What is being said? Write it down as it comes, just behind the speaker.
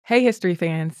Hey, history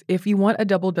fans. If you want a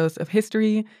double dose of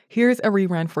history, here's a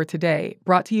rerun for today,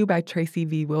 brought to you by Tracy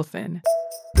V. Wilson.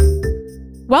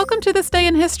 Welcome to This Day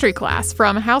in History class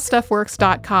from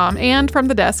HowStuffWorks.com and from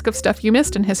the desk of Stuff You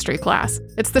Missed in History class.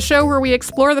 It's the show where we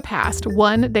explore the past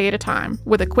one day at a time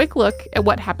with a quick look at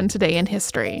what happened today in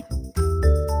history.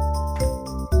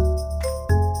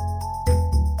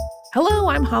 Hello,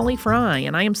 I'm Holly Fry,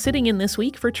 and I am sitting in this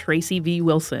week for Tracy V.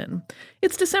 Wilson.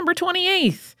 It's December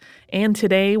 28th, and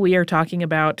today we are talking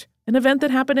about an event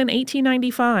that happened in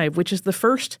 1895, which is the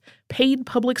first paid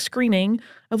public screening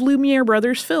of Lumière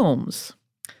brothers' films.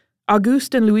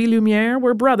 Auguste and Louis Lumière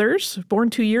were brothers, born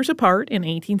 2 years apart in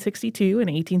 1862 and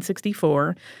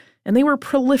 1864, and they were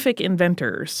prolific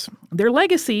inventors. Their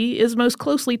legacy is most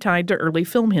closely tied to early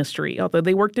film history, although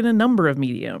they worked in a number of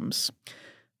mediums.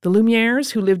 The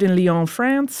Lumières, who lived in Lyon,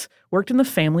 France, worked in the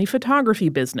family photography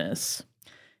business.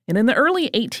 And in the early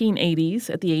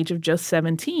 1880s, at the age of just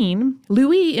 17,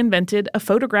 Louis invented a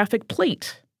photographic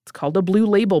plate. It's called a blue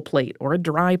label plate or a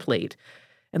dry plate.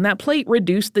 And that plate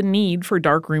reduced the need for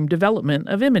darkroom development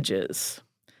of images.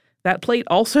 That plate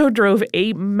also drove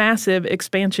a massive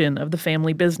expansion of the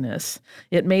family business.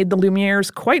 It made the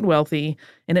Lumières quite wealthy,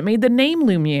 and it made the name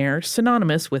Lumière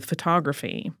synonymous with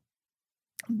photography.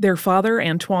 Their father,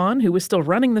 Antoine, who was still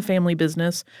running the family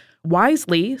business,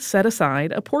 wisely set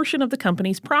aside a portion of the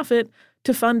company's profit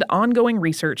to fund ongoing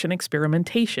research and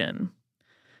experimentation.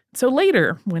 So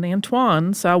later, when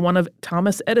Antoine saw one of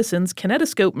Thomas Edison's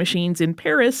kinetoscope machines in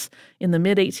Paris in the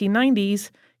mid-1890s,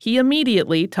 he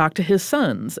immediately talked to his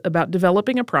sons about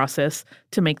developing a process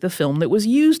to make the film that was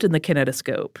used in the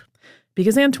kinetoscope.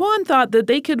 Because Antoine thought that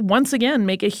they could once again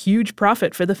make a huge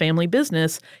profit for the family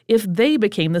business if they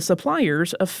became the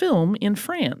suppliers of film in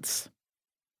France.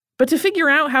 But to figure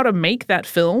out how to make that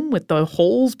film with the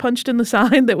holes punched in the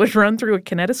side that would run through a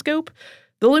kinetoscope,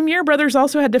 the Lumière brothers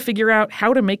also had to figure out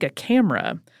how to make a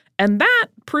camera. And that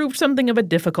proved something of a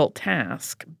difficult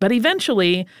task. But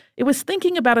eventually, it was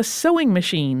thinking about a sewing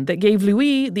machine that gave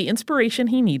Louis the inspiration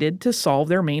he needed to solve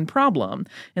their main problem,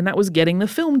 and that was getting the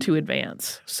film to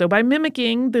advance. So by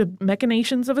mimicking the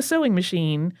machinations of a sewing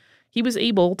machine, he was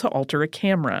able to alter a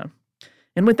camera.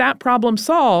 And with that problem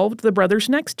solved, the brothers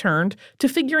next turned to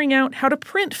figuring out how to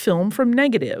print film from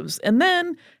negatives, and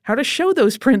then how to show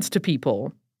those prints to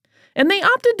people. And they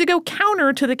opted to go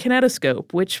counter to the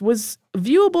kinetoscope, which was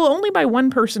viewable only by one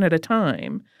person at a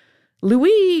time.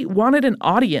 Louis wanted an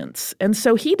audience, and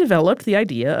so he developed the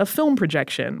idea of film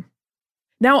projection.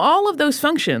 Now, all of those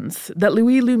functions that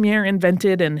Louis Lumière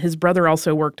invented and his brother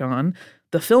also worked on,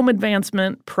 the film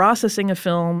advancement, processing of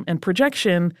film, and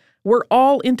projection, were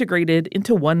all integrated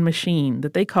into one machine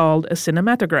that they called a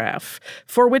cinematograph,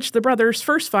 for which the brothers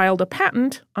first filed a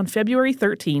patent on February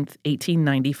 13th,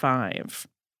 1895.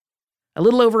 A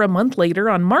little over a month later,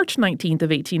 on March 19th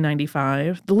of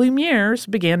 1895, the Lumières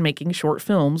began making short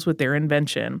films with their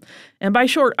invention. And by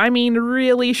short, I mean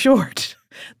really short.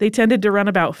 They tended to run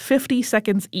about 50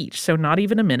 seconds each, so not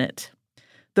even a minute.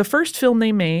 The first film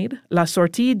they made, La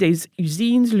Sortie des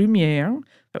Usines Lumière,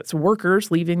 that's workers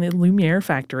leaving the Lumière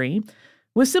factory,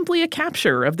 was simply a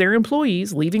capture of their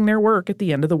employees leaving their work at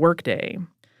the end of the workday.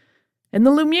 And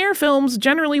the Lumière films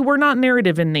generally were not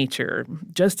narrative in nature.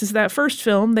 Just as that first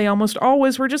film, they almost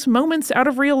always were just moments out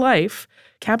of real life,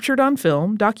 captured on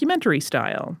film, documentary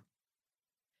style.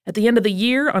 At the end of the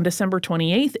year, on December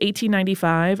 28th,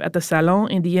 1895, at the Salon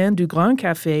Indien du Grand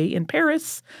Café in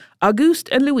Paris, Auguste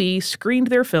and Louis screened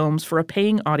their films for a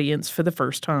paying audience for the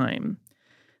first time.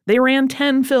 They ran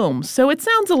 10 films, so it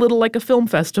sounds a little like a film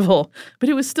festival, but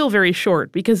it was still very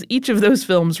short because each of those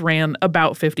films ran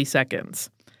about 50 seconds.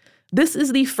 This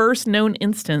is the first known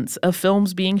instance of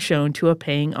films being shown to a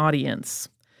paying audience.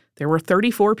 There were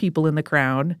 34 people in the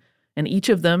crowd, and each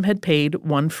of them had paid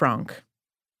 1 franc.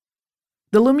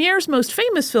 The Lumière's most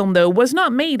famous film, though, was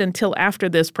not made until after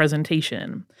this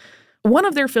presentation. One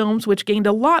of their films, which gained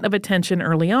a lot of attention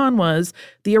early on, was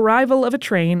The Arrival of a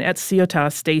Train at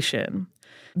Ciotat Station.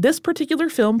 This particular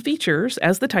film features,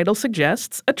 as the title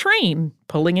suggests, a train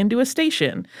pulling into a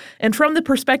station. And from the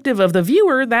perspective of the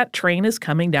viewer, that train is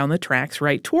coming down the tracks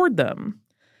right toward them.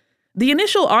 The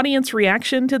initial audience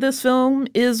reaction to this film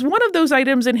is one of those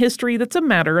items in history that's a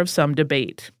matter of some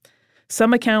debate.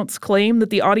 Some accounts claim that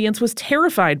the audience was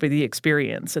terrified by the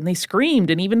experience, and they screamed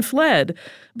and even fled.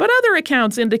 But other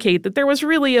accounts indicate that there was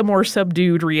really a more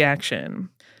subdued reaction.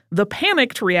 The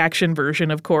panicked reaction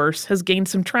version, of course, has gained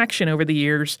some traction over the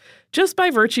years just by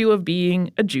virtue of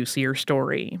being a juicier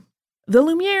story. The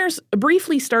Lumières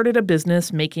briefly started a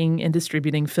business making and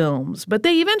distributing films, but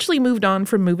they eventually moved on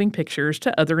from moving pictures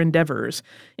to other endeavors,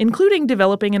 including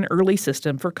developing an early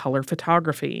system for color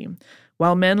photography.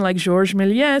 while men like Georges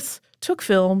Méliès took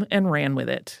film and ran with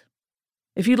it.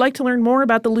 If you'd like to learn more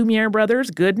about the Lumière brothers,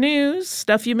 good news!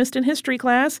 Stuff You Missed in History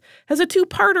Class has a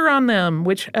two-parter on them,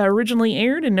 which originally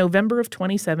aired in November of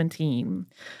 2017.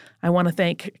 I want to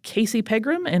thank Casey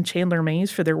Pegram and Chandler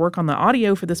Mays for their work on the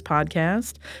audio for this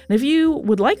podcast. And if you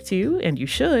would like to, and you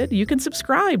should, you can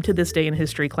subscribe to This Day in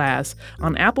History Class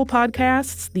on Apple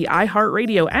Podcasts, the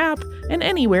iHeartRadio app, and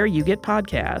anywhere you get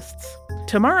podcasts.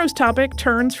 Tomorrow's topic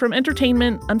turns from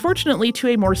entertainment, unfortunately, to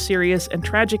a more serious and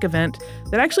tragic event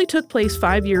that actually took place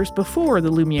 5 years before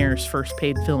the Lumiere's first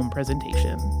paid film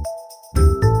presentation.